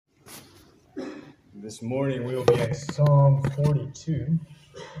This morning we will be in Psalm 42.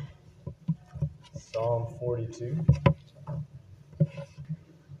 Psalm 42.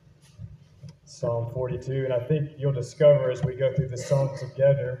 Psalm 42. And I think you'll discover as we go through the psalm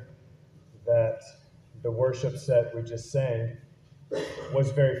together that the worship set we just sang was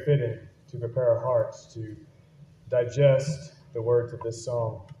very fitting to prepare our hearts to digest the words of this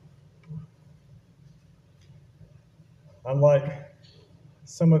psalm. Unlike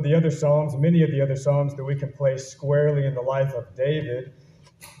some of the other psalms, many of the other psalms that we can place squarely in the life of David,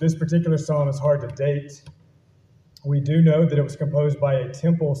 this particular psalm is hard to date. We do know that it was composed by a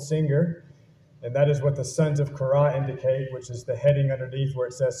temple singer, and that is what the sons of Korah indicate, which is the heading underneath where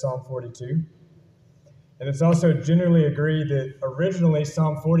it says Psalm 42. And it's also generally agreed that originally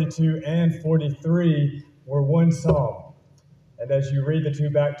Psalm 42 and 43 were one psalm. And as you read the two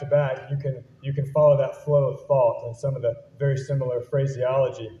back to back, you can follow that flow of thought and some of the very similar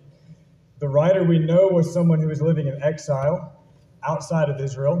phraseology. The writer we know was someone who was living in exile outside of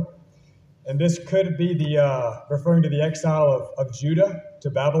Israel. And this could be referring to the exile of Judah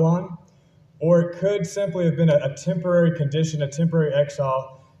to Babylon, or it could simply have been a temporary condition, a temporary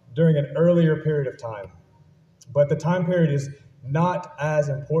exile during an earlier period of time. But the time period is not as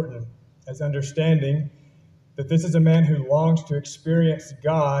important as understanding that this is a man who longs to experience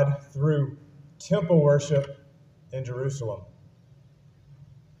God through temple worship in Jerusalem.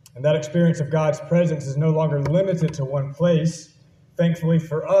 And that experience of God's presence is no longer limited to one place. Thankfully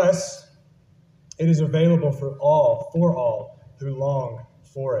for us, it is available for all who long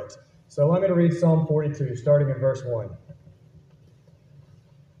for it. So allow me to read Psalm 42, starting in verse 1.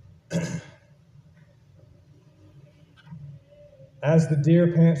 As the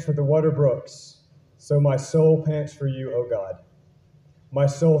deer pants for the water brooks, so my soul pants for you, O God. My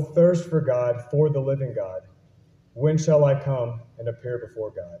soul thirsts for God, for the living God. When shall I come and appear before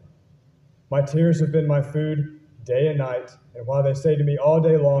God? My tears have been my food day and night, and while they say to me all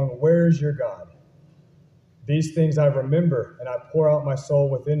day long, where is your God? These things I remember, and I pour out my soul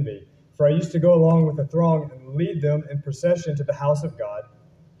within me. For I used to go along with the throng and lead them in procession to the house of God,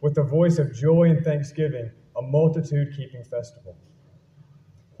 with the voice of joy and thanksgiving, a multitude keeping festival.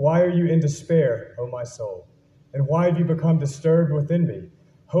 Why are you in despair, O my soul? And why have you become disturbed within me?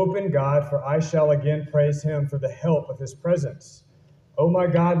 Hope in God, for I shall again praise him for the help of his presence. O my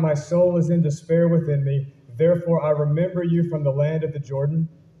God, my soul is in despair within me. Therefore I remember you from the land of the Jordan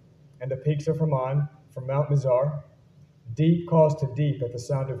and the peaks of Hermon, from Mount Mizar. Deep calls to deep at the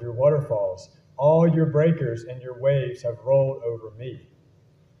sound of your waterfalls. All your breakers and your waves have rolled over me.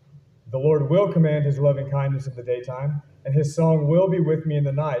 The Lord will command his loving kindness in the daytime, and his song will be with me in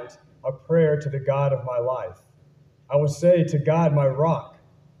the night, a prayer to the God of my life. I will say to God, my rock,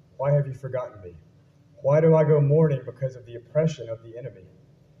 why have you forgotten me? Why do I go mourning because of the oppression of the enemy?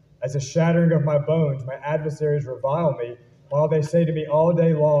 As a shattering of my bones, my adversaries revile me, while they say to me all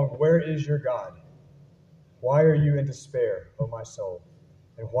day long, where is your God? Why are you in despair, O my soul?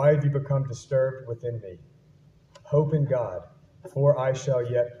 And why have you become disturbed within me? Hope in God, for I shall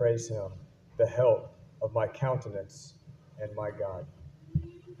yet praise him, the help of my countenance and my God.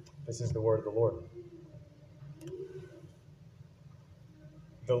 This is the word of the Lord.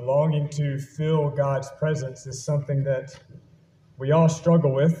 The longing to feel God's presence is something that we all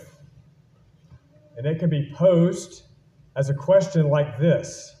struggle with, and it can be posed as a question like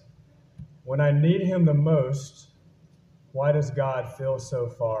this: when I need him the most, why does God feel so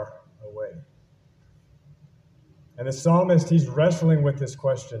far away? And the psalmist, he's wrestling with this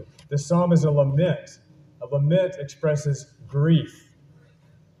question. The psalm is a lament. A lament expresses grief.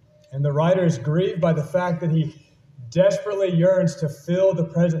 And the writer is grieved by the fact that he desperately yearns to feel the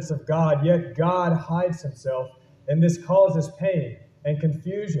presence of God, yet God hides himself, and this causes pain and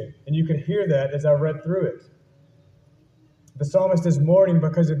confusion. And you could hear that as I read through it. The psalmist is mourning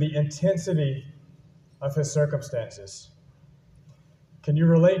because of the intensity of his circumstances. Can you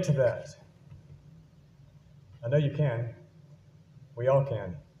relate to that? I know you can. We all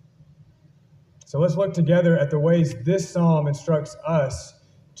can. So let's look together at the ways this psalm instructs us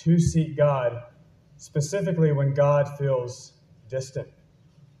to seek God, specifically when God feels distant.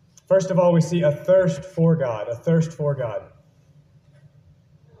 First of all, we see a thirst for God, a thirst for God.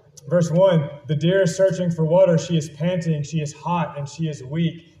 Verse 1, the deer is searching for water. She is panting, she is hot, and she is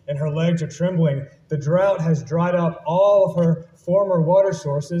weak, and her legs are trembling. The drought has dried up all of her former water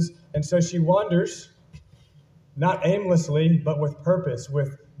sources, and so she wanders, not aimlessly, but with purpose,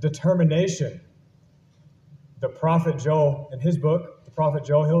 with determination. The prophet Joel, in his book, the prophet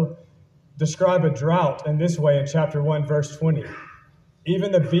Joel, he'll describe a drought in this way in chapter 1, verse 20.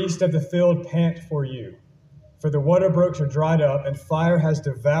 Even the beasts of the field pant for you, for the water brooks are dried up, and fire has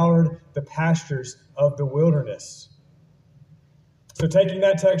devoured the pastures of the wilderness. So taking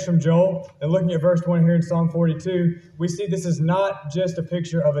that text from Joel and looking at verse 1 here in Psalm 42, we see this is not just a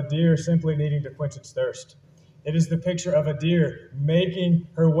picture of a deer simply needing to quench its thirst. It is the picture of a deer making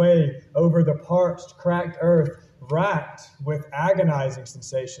her way over the parched, cracked earth, racked with agonizing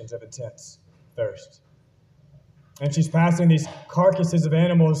sensations of intense thirst. And she's passing these carcasses of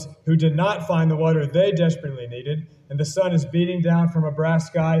animals who did not find the water they desperately needed, and the sun is beating down from a brass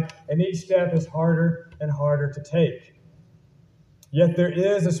sky, and each step is harder and harder to take. Yet there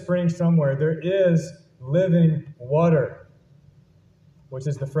is a spring somewhere. There is living water, which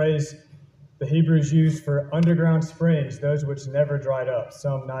is the phrase the Hebrews used for underground springs, those which never dried up,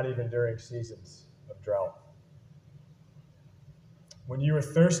 some not even during seasons of drought. When you are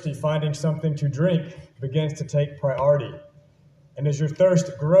thirsty, finding something to drink begins to take priority. And as your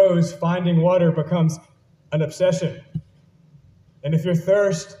thirst grows, finding water becomes an obsession. And if your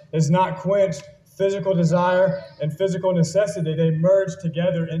thirst is not quenched, physical desire and physical necessity, they merge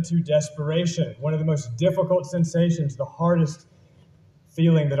together into desperation. One of the most difficult sensations, the hardest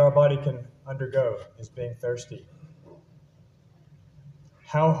feeling that our body can undergo is being thirsty.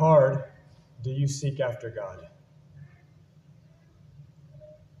 How hard do you seek after God?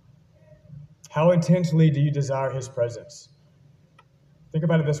 How intensely do you desire His presence? Think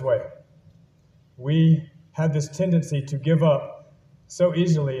about it this way. We have this tendency to give up so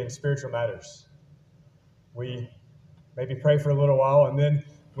easily in spiritual matters. We maybe pray for a little while, and then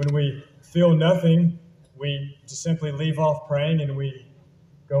when we feel nothing, we just simply leave off praying and we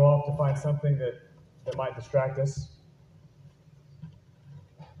go off to find something that might distract us.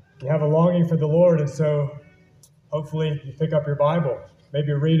 You have a longing for the Lord, and so hopefully you pick up your Bible,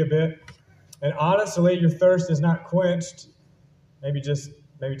 maybe read a bit. And honestly, your thirst is not quenched, maybe just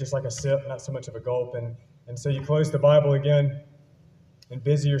like a sip, not so much of a gulp. And so you close the Bible again and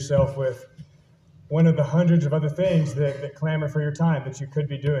busy yourself with one of the hundreds of other things that clamor for your time that you could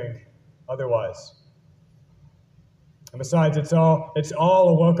be doing otherwise. And besides, it's all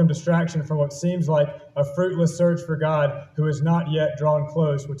a welcome distraction from what seems like a fruitless search for God who is not yet drawn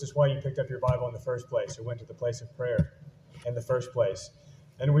close, which is why you picked up your Bible in the first place, or went to the place of prayer in the first place.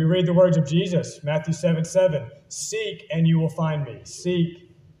 And we read the words of Jesus, Matthew 7:7, "Seek and you will find me.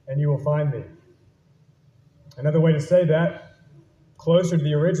 Seek and you will find me." Another way to say that, closer to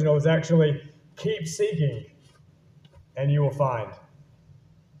the original, is actually keep seeking and you will find.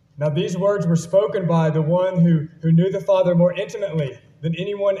 Now, these words were spoken by the one who knew the Father more intimately than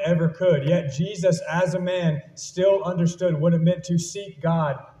anyone ever could. Yet Jesus, as a man, still understood what it meant to seek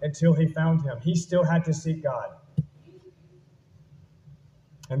God until he found him. He still had to seek God.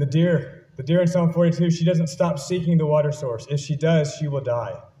 And the deer in Psalm 42, she doesn't stop seeking the water source. If she does, she will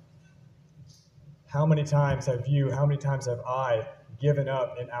die. How many times have I given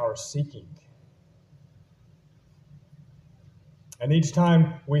up in our seeking? And each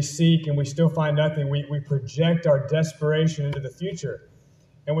time we seek and we still find nothing, we project our desperation into the future.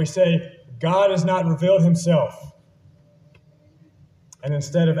 And we say, God has not revealed himself. And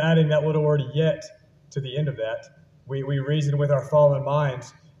instead of adding that little word yet to the end of that, we reason with our fallen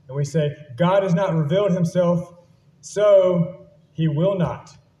minds. And we say, God has not revealed himself, so he will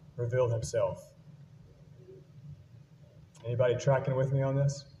not reveal himself. Anybody tracking with me on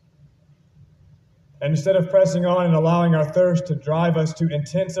this? And instead of pressing on and allowing our thirst to drive us to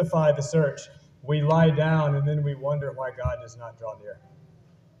intensify the search, we lie down and then we wonder why God does not draw near.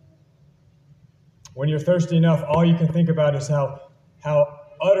 When you're thirsty enough, all you can think about is how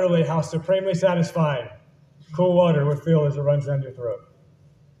supremely satisfying cool water will feel as it runs down your throat.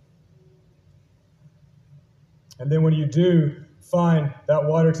 And then when you do find that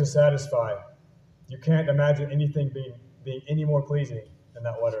water to satisfy, you can't imagine anything being any more pleasing than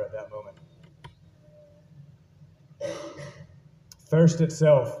that water at that moment. Thirst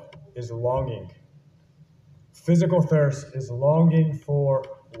itself is longing. Physical thirst is longing for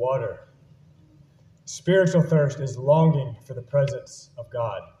water. Spiritual thirst is longing for the presence of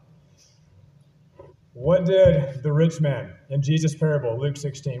God. What did the rich man in Jesus' parable, Luke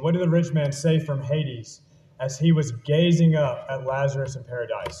 16, what did the rich man say from Hades as he was gazing up at Lazarus in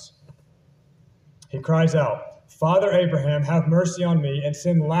paradise? He cries out, "Father Abraham, have mercy on me and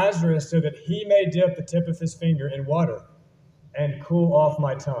send Lazarus so that he may dip the tip of his finger in water and cool off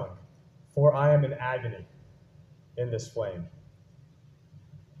my tongue, for I am in agony in this flame."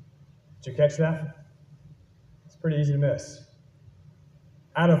 Did you catch that? It's pretty easy to miss.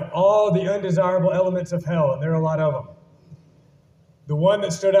 Out of all the undesirable elements of hell, and there are a lot of them, the one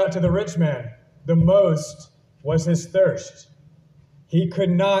that stood out to the rich man the most was his thirst. He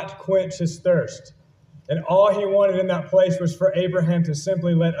could not quench his thirst. And all he wanted in that place was for Abraham to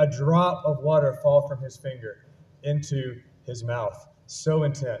simply let a drop of water fall from his finger into his mouth. So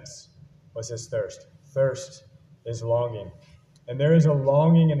intense was his thirst. Thirst is longing. And there is a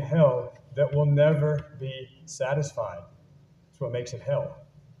longing in hell that will never be satisfied. That's what makes it hell.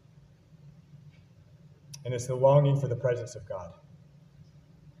 And it's the longing for the presence of God.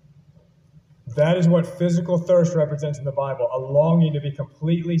 That is what physical thirst represents in the Bible, a longing to be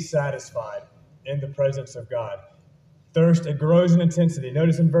completely satisfied in the presence of God. Thirst, it grows in intensity.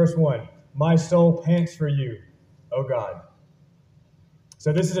 Notice in verse 1, my soul pants for you, O God.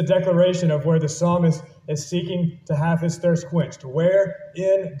 So this is a declaration of where the psalmist is seeking to have his thirst quenched. Where?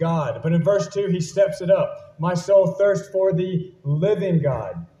 In God. But in verse 2, he steps it up. My soul thirsts for the living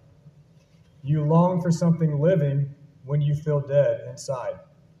God. You long for something living when you feel dead inside.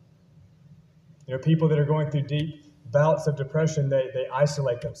 You know, people that are going through deep bouts of depression, they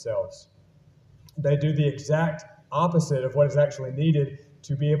isolate themselves. They do the exact opposite of what is actually needed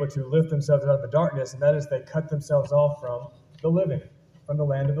to be able to lift themselves out of the darkness, and that is they cut themselves off from the living, from the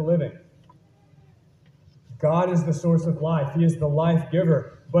land of the living. God is the source of life. He is the life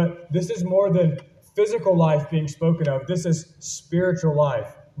giver. But this is more than physical life being spoken of. This is spiritual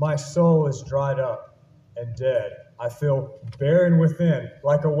life. My soul is dried up and dead. I feel barren within,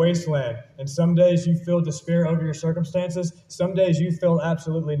 like a wasteland. And some days you feel despair over your circumstances. Some days you feel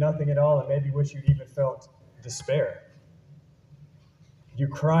absolutely nothing at all and maybe wish you even felt despair. You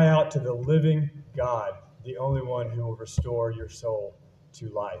cry out to the living God, the only one who will restore your soul to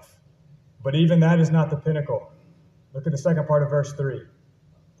life. But even that is not the pinnacle. Look at the second part of verse 3.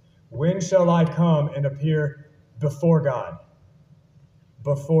 When shall I come and appear before God?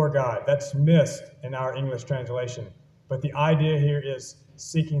 Before God. That's missed in our English translation. But the idea here is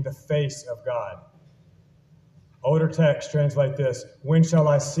seeking the face of God. Older texts translate this, when shall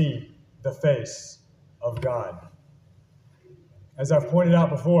I see the face of God? As I've pointed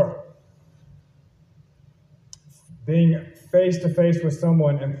out before, being face to face with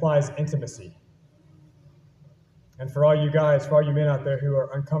someone implies intimacy. And for all you guys, for all you men out there who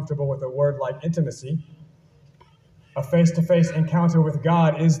are uncomfortable with a word like intimacy, a face-to-face encounter with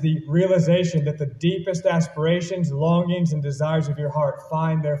God is the realization that the deepest aspirations, longings, and desires of your heart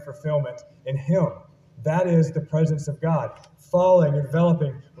find their fulfillment in Him. That is the presence of God, falling,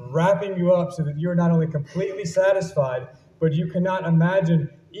 enveloping, wrapping you up so that you're not only completely satisfied, but you cannot imagine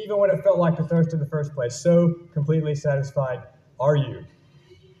even what it felt like to thirst in the first place. So completely satisfied are you.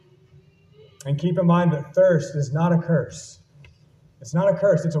 And keep in mind that thirst is not a curse. It's not a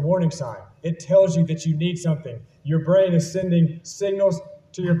curse, it's a warning sign. It tells you that you need something. Your brain is sending signals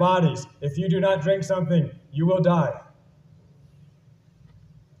to your bodies. If you do not drink something, you will die.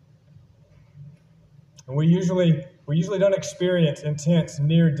 And we usually don't experience intense,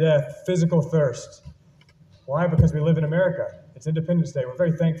 near-death, physical thirst. Why? Because we live in America. It's Independence Day. We're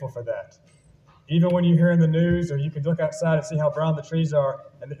very thankful for that. Even when you hear in the news, or you can look outside and see how brown the trees are,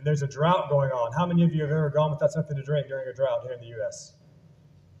 and there's a drought going on. How many of you have ever gone without something to drink during a drought here in the U.S.?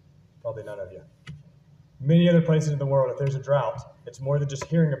 Probably none of you. Many other places in the world, if there's a drought, it's more than just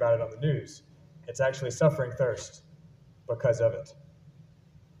hearing about it on the news. It's actually suffering thirst because of it.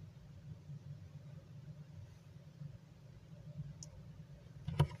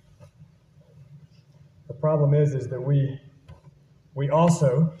 The problem is that we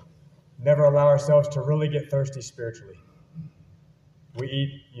also never allow ourselves to really get thirsty spiritually. We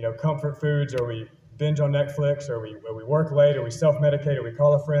eat, comfort foods, or we binge on Netflix, or we work late, or we self-medicate, or we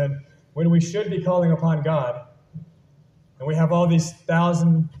call a friend, when we should be calling upon God. And we have all these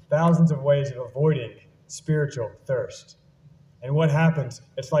thousands of ways of avoiding spiritual thirst. And what happens?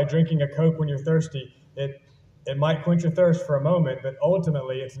 It's like drinking a Coke when you're thirsty. It might quench your thirst for a moment, but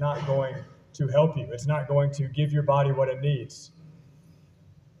ultimately it's not going to help you. It's not going to give your body what it needs.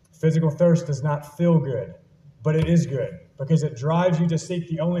 Physical thirst does not feel good, but it is good because it drives you to seek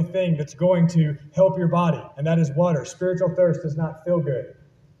the only thing that's going to help your body, and that is water. Spiritual thirst does not feel good,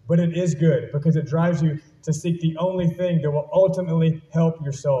 but it is good because it drives you to seek the only thing that will ultimately help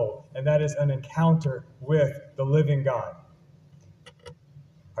your soul, and that is an encounter with the living God.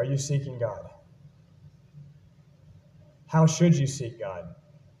 Are you seeking God? How should you seek God?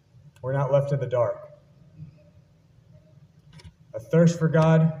 We're not left in the dark. A thirst for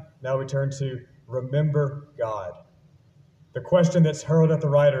God. Now we turn to remember God. The question that's hurled at the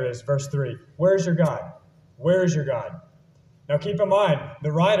writer is verse 3. Where is your God? Where is your God? Now keep in mind,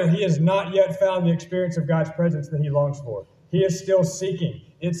 the writer, he has not yet found the experience of God's presence that he longs for. He is still seeking.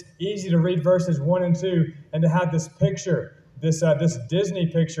 It's easy to read verses 1 and 2 and to have this picture, this Disney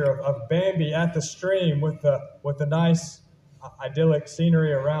picture of Bambi at the stream with the nice idyllic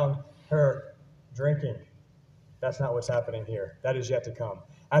scenery around her drinking. That's not what's happening here. That is yet to come.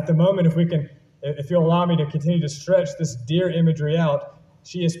 At the moment, if you'll allow me to continue to stretch this deer imagery out,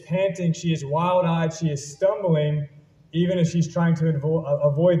 she is panting, she is wild-eyed, she is stumbling, even as she's trying to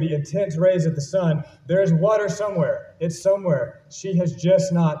avoid the intense rays of the sun. There is water somewhere. It's somewhere. She has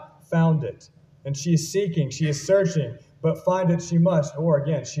just not found it. And she is seeking, she is searching, but find it she must, or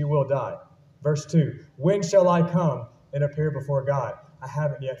again, she will die. Verse 2, when shall I come and appear before God? I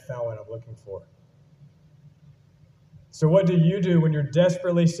haven't yet found what I'm looking for. So what do you do when you're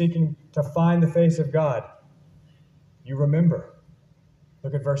desperately seeking to find the face of God? You remember.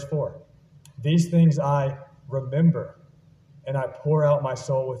 Look at verse 4. These things I remember, and I pour out my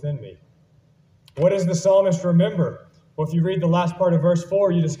soul within me. What does the psalmist remember? Well, if you read the last part of verse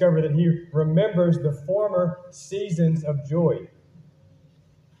 4, you discover that he remembers the former seasons of joy.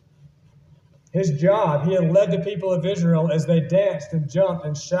 His job, he had led the people of Israel as they danced and jumped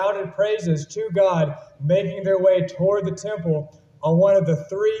and shouted praises to God, making their way toward the temple on one of the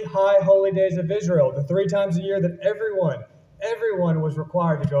 3 high holy days of Israel, the 3 times a year that everyone was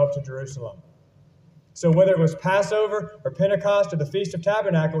required to go up to Jerusalem. So whether it was Passover or Pentecost or the Feast of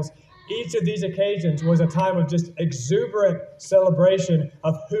Tabernacles, each of these occasions was a time of just exuberant celebration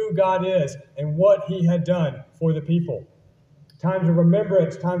of who God is and what he had done for the people. Times of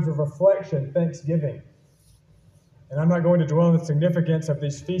remembrance, times of reflection, thanksgiving. And I'm not going to dwell on the significance of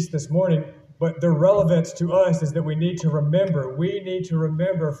these feasts this morning, but their relevance to us is that we need to remember. We need to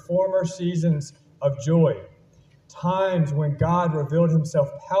remember former seasons of joy. Times when God revealed himself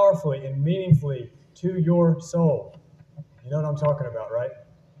powerfully and meaningfully to your soul. You know what I'm talking about, right?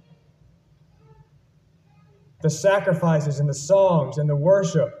 The sacrifices and the songs and the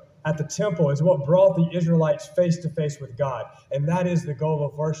worship at the temple is what brought the Israelites face to face with God. And that is the goal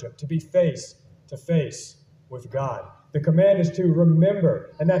of worship, to be face to face with God. The command is to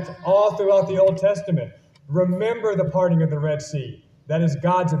remember, and that's all throughout the Old Testament. Remember the parting of the Red Sea. That is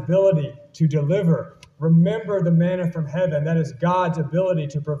God's ability to deliver. Remember the manna from heaven. That is God's ability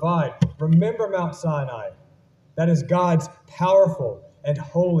to provide. Remember Mount Sinai. That is God's powerful and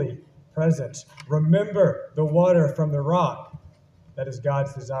holy presence. Remember the water from the rock. That is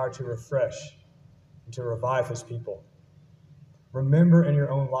God's desire to refresh and to revive his people. Remember in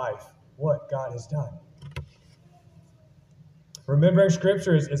your own life what God has done. Remembering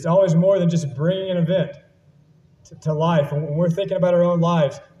Scripture is always more than just bringing an event to life. When we're thinking about our own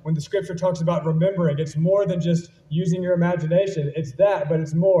lives, when the Scripture talks about remembering, it's more than just using your imagination. It's that, but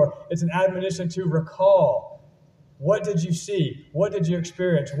it's more. It's an admonition to recall. What did you see? What did you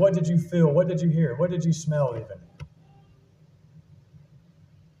experience? What did you feel? What did you hear? What did you smell even?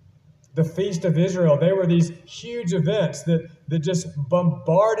 The Feast of Israel, they were these huge events that just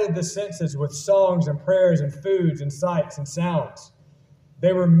bombarded the senses with songs and prayers and foods and sights and sounds.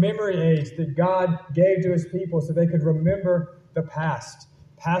 They were memory aids that God gave to his people so they could remember the past.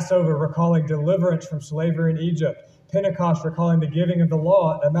 Passover recalling deliverance from slavery in Egypt. Pentecost recalling the giving of the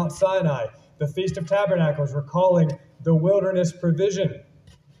law at Mount Sinai. The Feast of Tabernacles recalling the wilderness provision.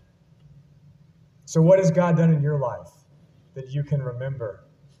 So what has God done in your life that you can remember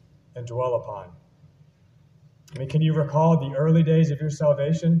and dwell upon? I mean, can you recall the early days of your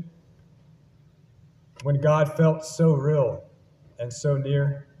salvation when God felt so real and so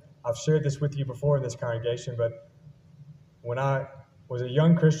near? I've shared this with you before in this congregation, but when I was a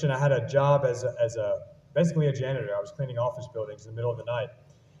young Christian, I had a job as basically a janitor. I was cleaning office buildings in the middle of the night.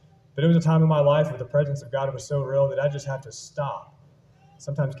 But it was a time in my life where the presence of God was so real that I just had to stop,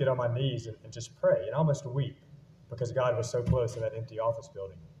 sometimes get on my knees and just pray and almost weep because God was so close in that empty office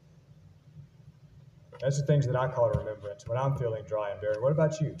building. Those are things that I call to remembrance when I'm feeling dry and barren. What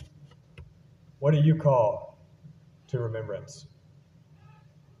about you? What do you call to remembrance?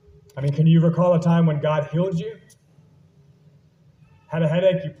 I mean, can you recall a time when God healed you? Had a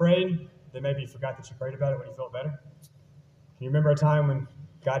headache, you prayed, then maybe you forgot that you prayed about it when you felt better? Can you remember a time when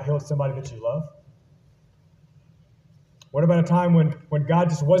God healed somebody that you love? What about a time when God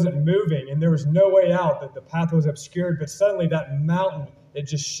just wasn't moving and there was no way out, that the path was obscured, but suddenly that mountain, it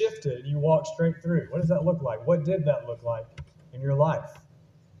just shifted and you walked straight through? What does that look like? What did that look like in your life?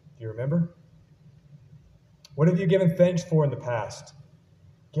 Do you remember? What have you given thanks for in the past?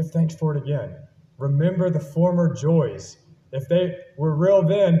 Give thanks for it again. Remember the former joys. If they were real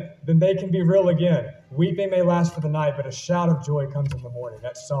then they can be real again. Weeping may last for the night, but a shout of joy comes in the morning.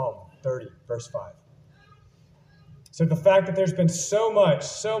 That's Psalm 30, verse 5. So the fact that there's been so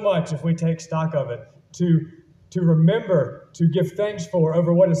much, if we take stock of it, to remember, to give thanks for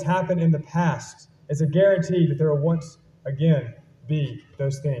over what has happened in the past is a guarantee that there will once again be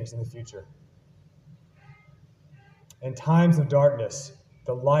those things in the future. In times of darkness,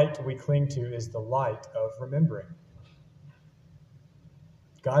 The light we cling to is the light of remembering.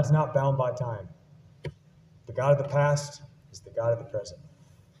 God's not bound by time. The God of the past is the God of the present.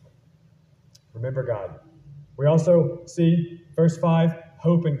 Remember God. We also see, verse 5,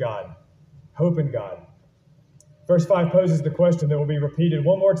 hope in God. Hope in God. Verse 5 poses the question that will be repeated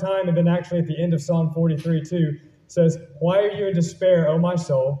one more time, and then actually at the end of Psalm 43 too, says, "Why are you in despair, O my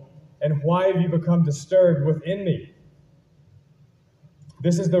soul? And why have you become disturbed within me?"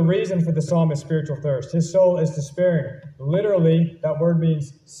 This is the reason for the psalmist's spiritual thirst. His soul is despairing. Literally, that word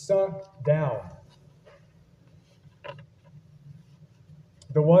means sunk down.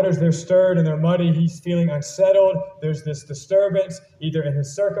 The waters, they're stirred and they're muddy. He's feeling unsettled. There's this disturbance, either in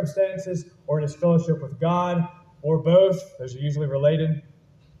his circumstances or in his fellowship with God, or both. Those are usually related.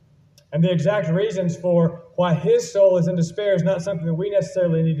 And the exact reasons for why his soul is in despair is not something that we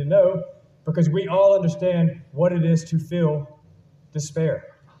necessarily need to know, because we all understand what it is to feel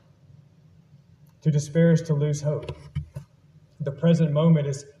despair. To despair is to lose hope. The present moment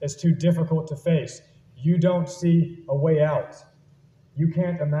is too difficult to face. You don't see a way out. You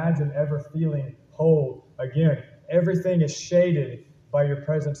can't imagine ever feeling whole again. Everything is shaded by your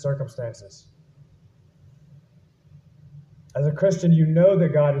present circumstances. As a Christian, you know that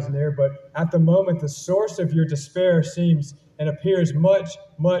God is near, but at the moment, the source of your despair seems and appears much,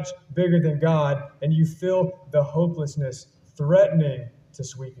 much bigger than God, and you feel the hopelessness threatening to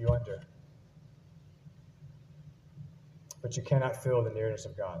sweep you under. But you cannot feel the nearness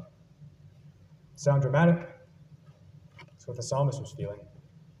of God. Sound dramatic? That's what the psalmist was feeling.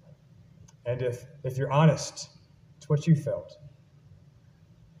 And if you're honest, it's what you felt.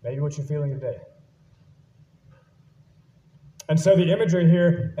 Maybe what you're feeling today. And so the imagery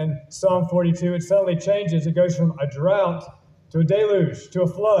here in Psalm 42, it suddenly changes. It goes from a drought to a deluge, to a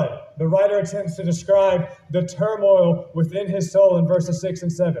flood. The writer attempts to describe the turmoil within his soul in verses 6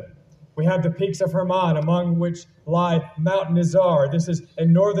 and 7. We have the peaks of Hermon, among which lie Mount Mizar. This is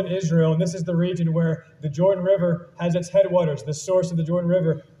in northern Israel, and this is the region where the Jordan River has its headwaters. The source of the Jordan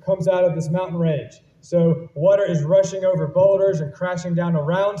River comes out of this mountain range. So water is rushing over boulders and crashing down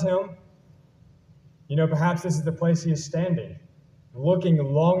around him. You know, perhaps this is the place he is standing, looking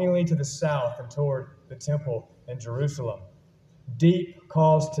longingly to the south and toward the temple in Jerusalem. Deep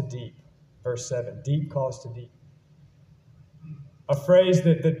calls to deep. Verse 7, deep calls to deep. A phrase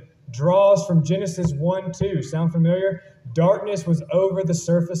that draws from Genesis 1:2. Sound familiar? Darkness was over the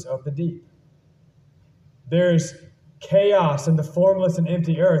surface of the deep. There's chaos in the formless and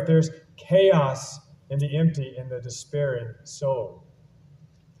empty earth. There's chaos in the empty and the despairing soul.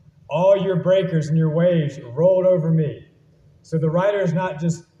 All your breakers and your waves rolled over me. So the writer is not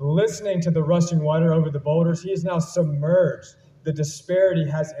just listening to the rushing water over the boulders. He is now submerged. The disparity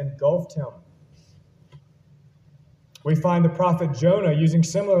has engulfed him. We find the prophet Jonah using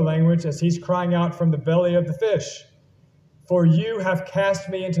similar language as he's crying out from the belly of the fish. "For you have cast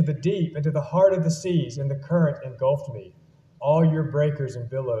me into the deep, into the heart of the seas, and the current engulfed me. All your breakers and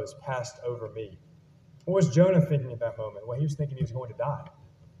billows passed over me." What was Jonah thinking at that moment? Well, he was thinking he was going to die.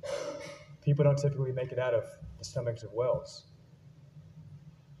 People don't typically make it out of the stomachs of whales.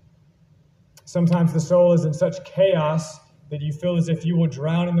 Sometimes the soul is in such chaos that you feel as if you will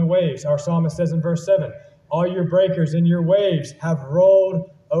drown in the waves. Our psalmist says in verse 7, "All your breakers and your waves have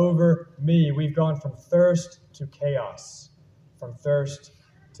rolled over me." We've gone from thirst to chaos. From thirst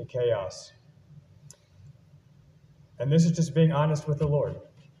to chaos. And this is just being honest with the Lord.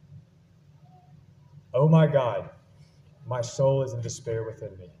 "Oh my God, my soul is in despair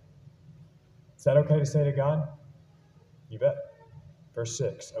within me." Is that okay to say to God? You bet. Verse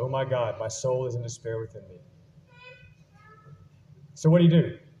 6, "Oh my God, my soul is in despair within me." So what do you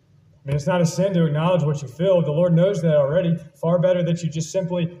do? I mean, it's not a sin to acknowledge what you feel. The Lord knows that already. Far better that you just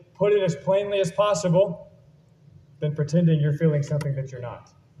simply put it as plainly as possible than pretending you're feeling something that you're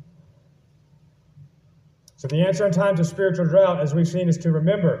not. So the answer in times of spiritual drought, as we've seen, is to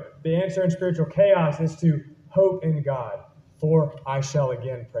remember. The answer in spiritual chaos is to hope in God, for I shall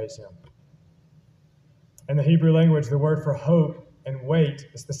again praise him. In the Hebrew language, the word for hope and wait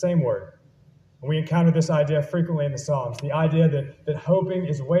is the same word. And we encounter this idea frequently in the Psalms, the idea that hoping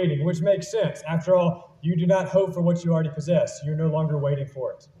is waiting, which makes sense. After all, you do not hope for what you already possess. You're no longer waiting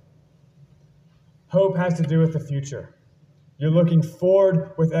for it. Hope has to do with the future. You're looking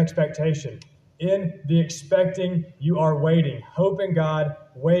forward with expectation. In the expecting, you are waiting. Hope in God,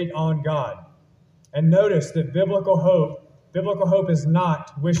 wait on God. And notice that biblical hope is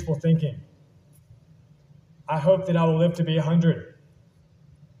not wishful thinking. I hope that I will live to be 100.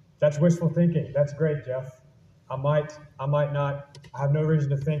 That's wishful thinking. That's great, Jeff. I might not. I have no reason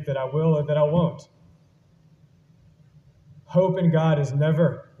to think that I will or that I won't. Hope in God is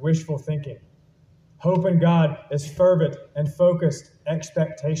never wishful thinking. Hope in God is fervent and focused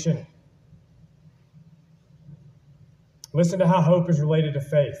expectation. Listen to how hope is related to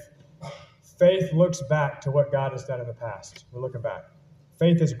faith. Faith looks back to what God has done in the past. We're looking back.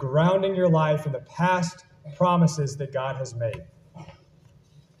 Faith is grounding your life in the past promises that God has made.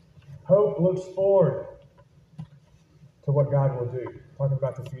 Hope looks forward to what God will do, talking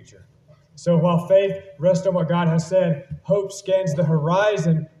about the future. So while faith rests on what God has said, hope scans the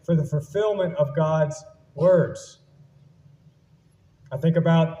horizon for the fulfillment of God's words. I think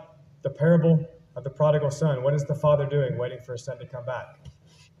about the parable of the prodigal son. What is the father doing, waiting for his son to come back?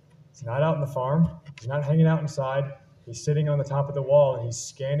 He's not out in the farm. He's not hanging out inside. He's sitting on the top of the wall, and he's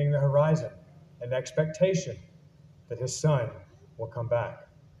scanning the horizon in expectation that his son will come back.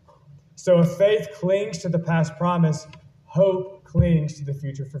 So if faith clings to the past promise, hope clings to the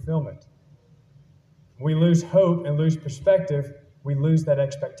future fulfillment. We lose hope and lose perspective. We lose that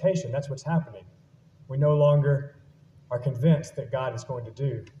expectation. That's what's happening. We no longer are convinced that God is going to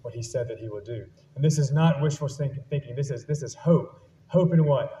do what he said that he will do. And this is not wishful thinking. This is hope. Hope in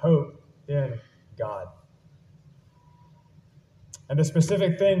what? Hope in God. And the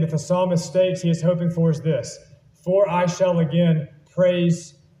specific thing that the psalmist states he is hoping for is this: for I shall again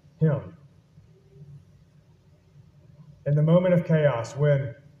praise him. In the moment of chaos,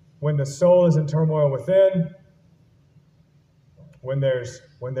 when the soul is in turmoil within, when there's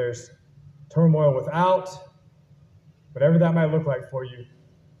turmoil without, whatever that might look like for you,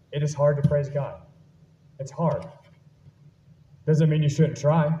 it is hard to praise God. It's hard. Doesn't mean you shouldn't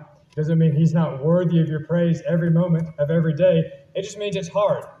try. Doesn't mean he's not worthy of your praise every moment of every day. It just means it's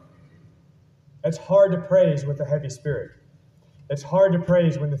hard. It's hard to praise with a heavy spirit. It's hard to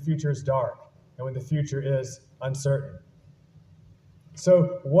praise when the future is dark and when the future is uncertain.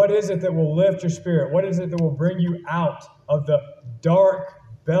 So what is it that will lift your spirit? What is it that will bring you out of the dark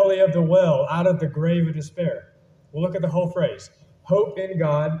belly of the well, out of the grave of despair? We'll look at the whole phrase. Hope in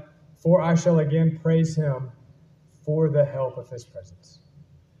God, for I shall again praise him for the help of his presence.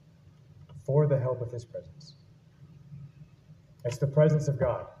 For the help of his presence. It's the presence of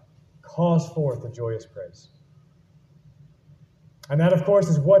God. Calls forth a joyous praise. And that, of course,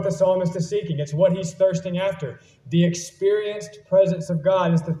 is what the psalmist is seeking. It's what he's thirsting after. The experienced presence of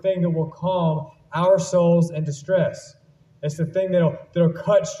God is the thing that will calm our souls in distress. It's the thing that'll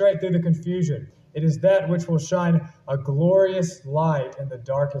cut straight through the confusion. It is that which will shine a glorious light in the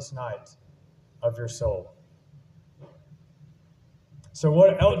darkest night of your soul. So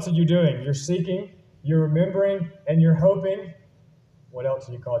what else are you doing? You're seeking, you're remembering, and you're hoping. What else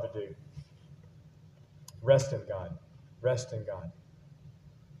are you called to do? Rest in God. Rest in God.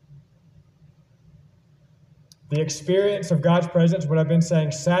 The experience of God's presence, what I've been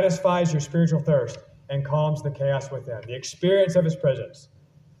saying, satisfies your spiritual thirst and calms the chaos within. The experience of his presence.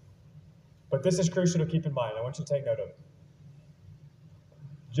 But this is crucial to keep in mind. I want you to take note of it.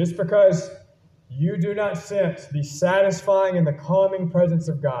 Just because you do not sense the satisfying and the calming presence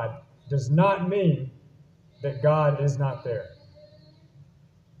of God does not mean that God is not there.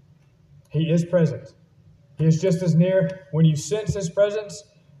 He is present. He is just as near when you sense his presence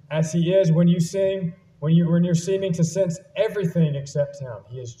as he is when you sing, when you're seeming to sense everything except him.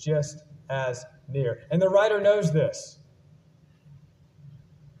 He is just as near. And the writer knows this.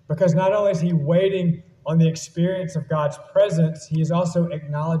 Because not only is he waiting on the experience of God's presence, he is also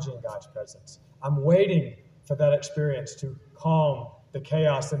acknowledging God's presence. I'm waiting for that experience to calm the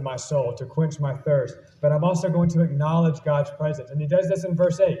chaos in my soul, to quench my thirst. But I'm also going to acknowledge God's presence. And he does this in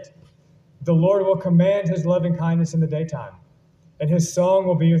verse 8. The Lord will command his loving kindness in the daytime, and his song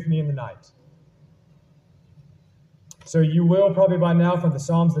will be with me in the night. So you will probably by now, from the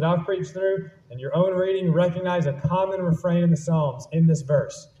Psalms that I've preached through and your own reading, recognize a common refrain in the Psalms in this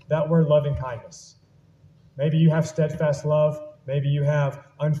verse, that word loving kindness. Maybe you have steadfast love. Maybe you have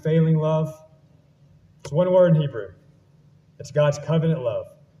unfailing love. It's one word in Hebrew. It's God's covenant love.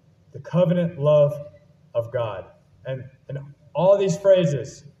 The covenant love of God. And all these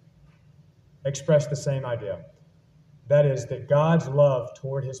phrases express the same idea. That is, that God's love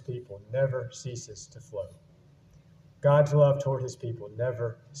toward his people never ceases to flow. God's love toward his people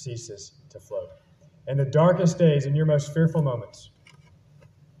never ceases to flow. In the darkest days, in your most fearful moments,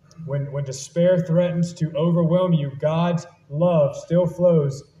 when despair threatens to overwhelm you, God's love still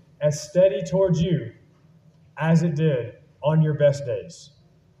flows as steady towards you as it did on your best days.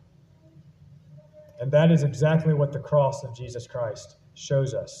 And that is exactly what the cross of Jesus Christ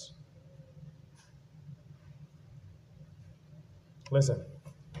shows us. Listen,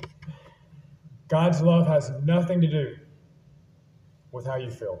 God's love has nothing to do with how you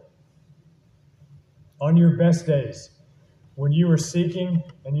feel. On your best days, when you are seeking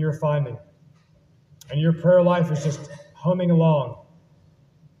and you're finding, and your prayer life is just humming along.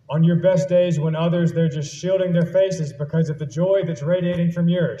 On your best days when others, they're just shielding their faces because of the joy that's radiating from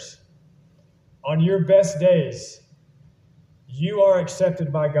yours. On your best days, you are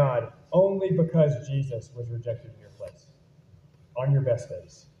accepted by God only because Jesus was rejected in your place. On your best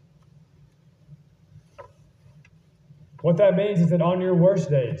days. What that means is that on your worst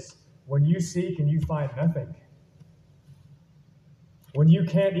days, when you seek and you find nothing, when you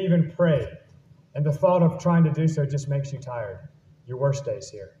can't even pray, and the thought of trying to do so just makes you tired, your worst days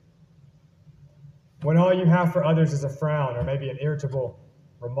here. When all you have for others is a frown or maybe an irritable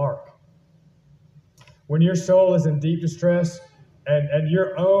remark. When your soul is in deep distress and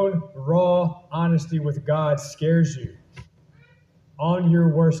your own raw honesty with God scares you, on your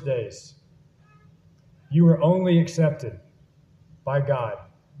worst days, you are only accepted by God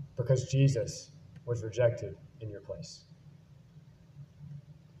because Jesus was rejected in your place.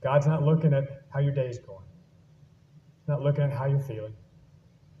 God's not looking at how your day's going. He's not looking at how you're feeling.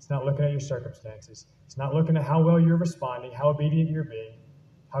 He's not looking at your circumstances. He's not looking at how well you're responding, how obedient you're being,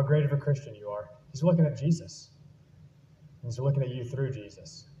 how great of a Christian you are. He's looking at Jesus. He's looking at you through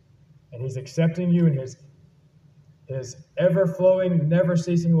Jesus. And he's accepting you, and his ever-flowing,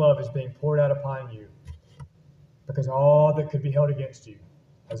 never-ceasing love is being poured out upon you because all that could be held against you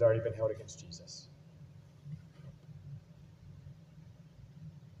has already been held against Jesus.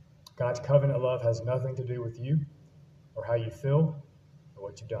 God's covenant love has nothing to do with you or how you feel or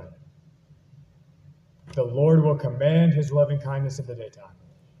what you've done. The Lord will command his loving kindness in the daytime.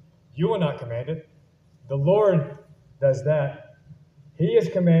 You will not command it. The Lord does that. He is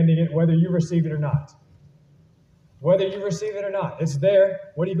commanding it whether you receive it or not. Whether you receive it or not. It's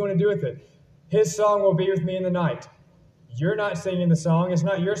there. What are you going to do with it? His song will be with me in the night. You're not singing the song. It's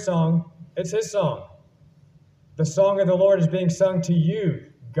not your song. It's his song. The song of the Lord is being sung to you.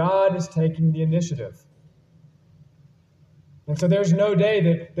 God is taking the initiative. And so there's no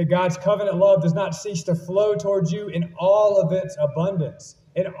day that God's covenant love does not cease to flow towards you in all of its abundance.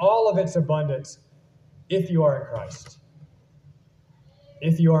 In all of its abundance, if you are in Christ.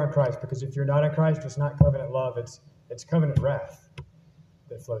 If you are in Christ. Because if you're not in Christ, it's not covenant love, it's covenant wrath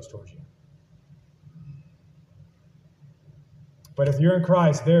that flows towards you. But if you're in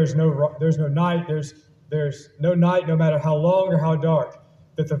Christ, there's no night, there's no night, no matter how long or how dark,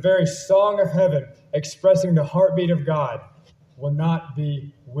 that the very song of heaven expressing the heartbeat of God will not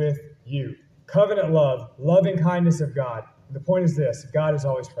be with you. Covenant love, loving kindness of God. And the point is this, God is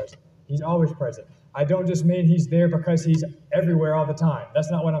always present. He's always present. I don't just mean he's there because he's everywhere all the time.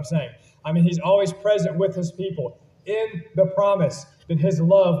 That's not what I'm saying. I mean he's always present with his people in the promise that his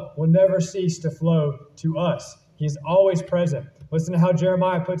love will never cease to flow to us. He's always present. Listen to how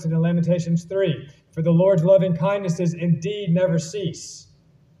Jeremiah puts it in Lamentations 3. For the Lord's loving kindnesses indeed never cease.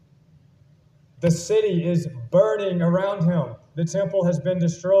 The city is burning around him. The temple has been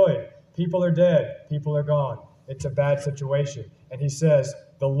destroyed. People are dead. People are gone. It's a bad situation. And he says,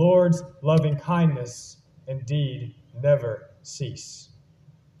 the Lord's loving kindness indeed never cease.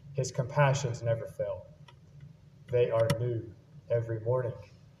 His compassions never fail. They are new every morning,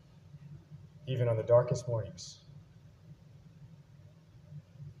 even on the darkest mornings.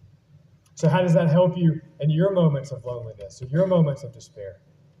 So how does that help you in your moments of loneliness or your moments of despair?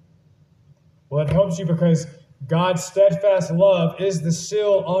 Well, it helps you because God's steadfast love is the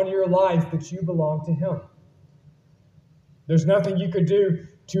seal on your life that you belong to him. There's nothing you could do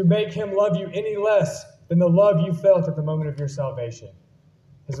to make him love you any less than the love you felt at the moment of your salvation.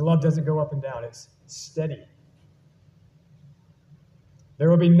 His love doesn't go up and down. It's steady. There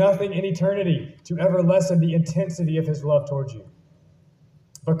will be nothing in eternity to ever lessen the intensity of his love towards you.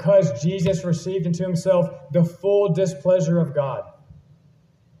 Because Jesus received into himself the full displeasure of God.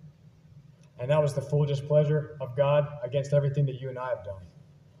 And that was the full displeasure of God against everything that you and I have done.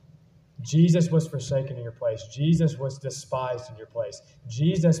 Jesus was forsaken in your place. Jesus was despised in your place.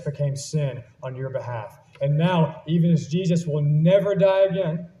 Jesus became sin on your behalf. And now, even as Jesus will never die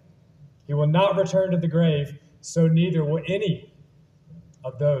again, he will not return to the grave, so neither will any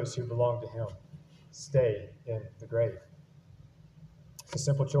of those who belong to him stay in the grave. It's a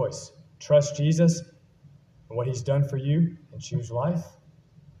simple choice. Trust Jesus and what he's done for you and choose life,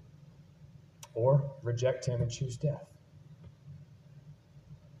 or reject him and choose death.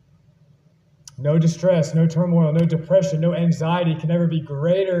 No distress, no turmoil, no depression, no anxiety can ever be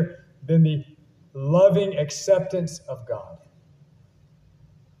greater than the loving acceptance of God.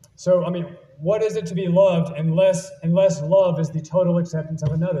 So, what is it to be loved unless love is the total acceptance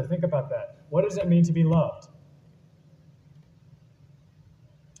of another? Think about that. What does it mean to be loved?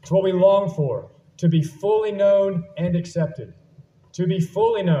 It's what we long for, to be fully known and accepted. To be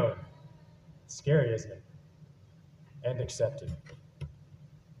fully known. Scary, isn't it? And accepted.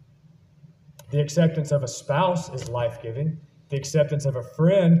 The acceptance of a spouse is life-giving. The acceptance of a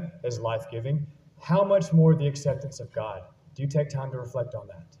friend is life-giving. How much more the acceptance of God? Do you take time to reflect on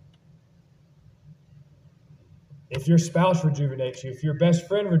that? If your spouse rejuvenates you, if your best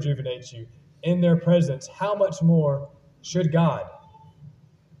friend rejuvenates you in their presence, how much more should God?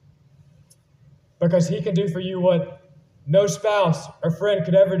 Because he can do for you what no spouse or friend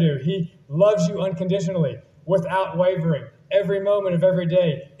could ever do. He loves you unconditionally, without wavering, every moment of every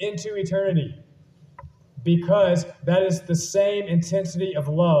day, into eternity. Because that is the same intensity of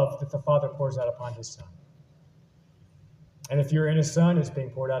love that the Father pours out upon his Son. And if you're in his Son, it's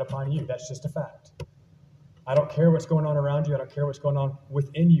being poured out upon you. That's just a fact. I don't care what's going on around you. I don't care what's going on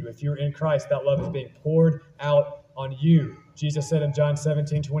within you. If you're in Christ, that love is being poured out on you. Jesus said in John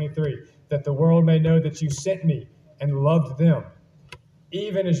 17:23, that the world may know that you sent me and loved them,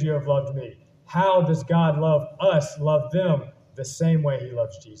 even as you have loved me. How does God love us, love them, the same way he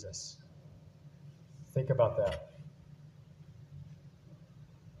loves Jesus? Think about that.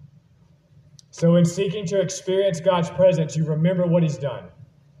 So in seeking to experience God's presence, you remember what he's done.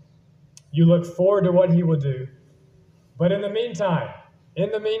 You look forward to what he will do. But in the meantime,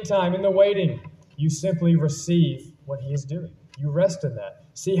 in the waiting, you simply receive what he is doing. You rest in that.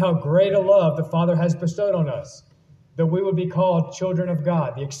 See how great a love the Father has bestowed on us, that we would be called children of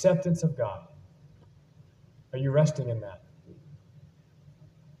God, the acceptance of God. Are you resting in that?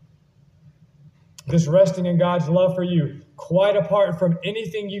 This resting in God's love for you, quite apart from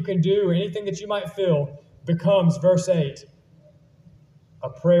anything you can do or anything that you might feel, becomes, verse 8, a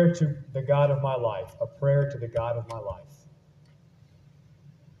prayer to the God of my life, a prayer to the God of my life.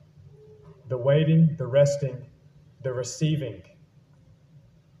 The waiting, the resting, the receiving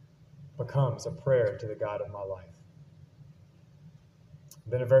becomes a prayer to the God of my life.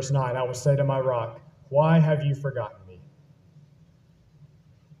 Then in verse 9, I will say to my rock, why have you forgotten me?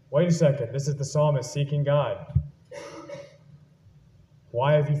 Wait a second, this is the psalmist seeking God.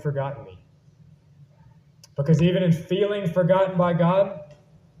 Why have you forgotten me? Because even in feeling forgotten by God,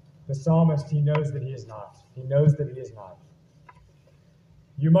 the psalmist, he knows that he is not. He knows that he is not.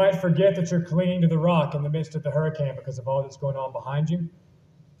 You might forget that you're clinging to the rock in the midst of the hurricane because of all that's going on behind you,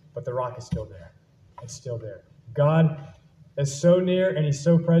 but the rock is still there. It's still there. God is so near and he's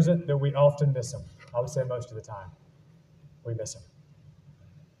so present that we often miss him. I would say most of the time, we miss him.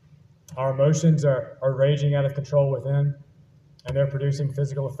 Our emotions are raging out of control within, and they're producing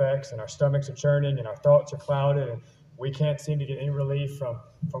physical effects, and our stomachs are churning, and our thoughts are clouded, and we can't seem to get any relief from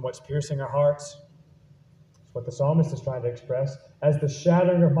what's piercing our hearts. It's what the psalmist is trying to express. As the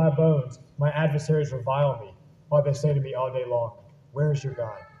shattering of my bones, my adversaries revile me, while they say to me all day long, where is your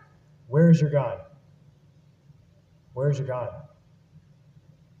God? Where is your God? Where is your God?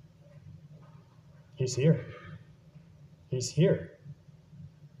 He's here. He's here.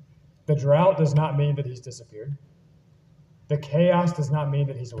 The drought does not mean that he's disappeared. The chaos does not mean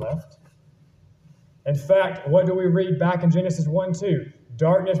that he's left. In fact, what do we read back in Genesis 1:2?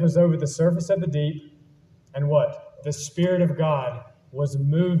 Darkness was over the surface of the deep, and what? The Spirit of God was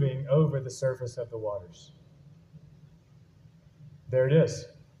moving over the surface of the waters. There it is.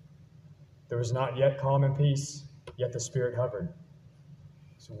 There was not yet calm and peace, yet the Spirit hovered.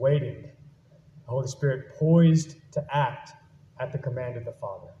 It's waiting. The Holy Spirit poised to act at the command of the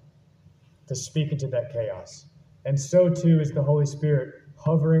Father, to speak into that chaos. And so too is the Holy Spirit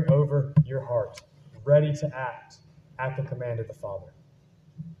hovering over your heart, ready to act at the command of the Father.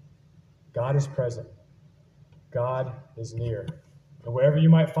 God is present. God is near. And wherever you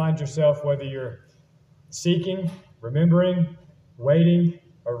might find yourself, whether you're seeking, remembering, waiting,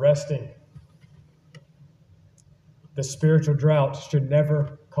 or resting, the spiritual drought should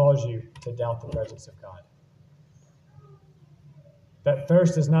never cause you to doubt the presence of God. That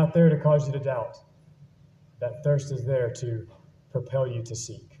thirst is not there to cause you to doubt. That thirst is there to propel you to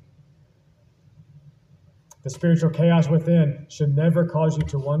seek. The spiritual chaos within should never cause you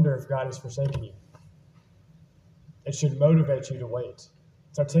to wonder if God has forsaken you. It should motivate you to wait.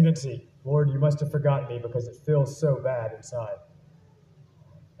 It's our tendency, Lord, you must have forgotten me because it feels so bad inside.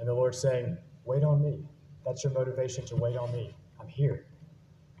 And the Lord's saying, wait on me. That's your motivation to wait on me. I'm here.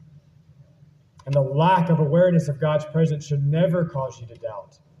 And the lack of awareness of God's presence should never cause you to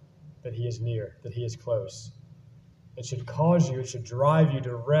doubt that he is near, that he is close. It should cause you, it should drive you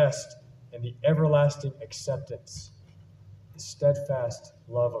to rest in the everlasting acceptance, the steadfast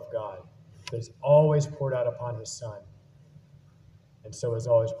love of God that is always poured out upon his Son, and so is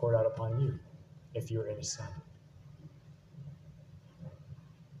always poured out upon you if you are in his Son.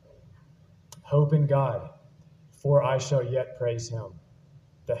 Hope in God, for I shall yet praise him,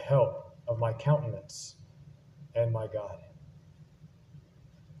 the help of my countenance and my God.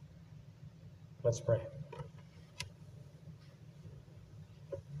 Let's pray.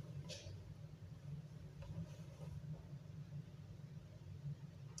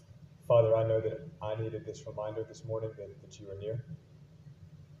 Father, I know that I needed this reminder this morning that you are near.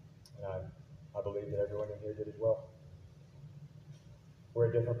 And I believe that everyone in here did as well. We're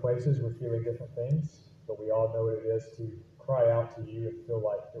at different places, we're feeling different things, but we all know what it is to cry out to you and feel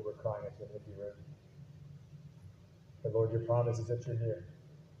like that we're crying into an empty room. But Lord, your promise is that you're near,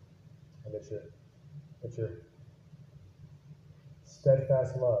 and that your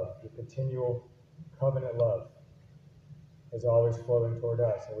steadfast love, your continual covenant love, is always flowing toward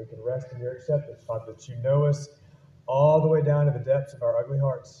us, and we can rest in your acceptance, Father, that you know us all the way down to the depths of our ugly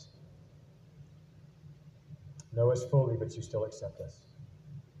hearts. Know us fully, but you still accept us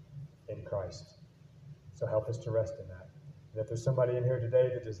in Christ. So help us to rest in that. And if there's somebody in here today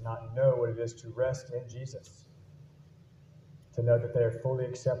that does not know what it is to rest in Jesus, to know that they are fully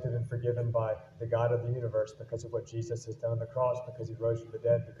accepted and forgiven by the God of the universe because of what Jesus has done on the cross, because he rose from the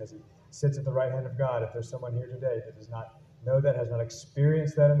dead, because he sits at the right hand of God. If there's someone here today that does not know that, has not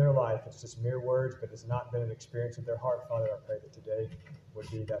experienced that in their life, it's just mere words, but has not been an experience of their heart, Father, I pray that today would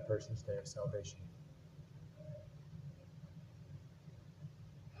be that person's day of salvation.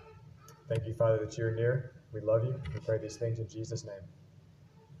 Thank you, Father, that you're near. We love you. We pray these things in Jesus' name.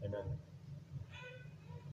 Amen.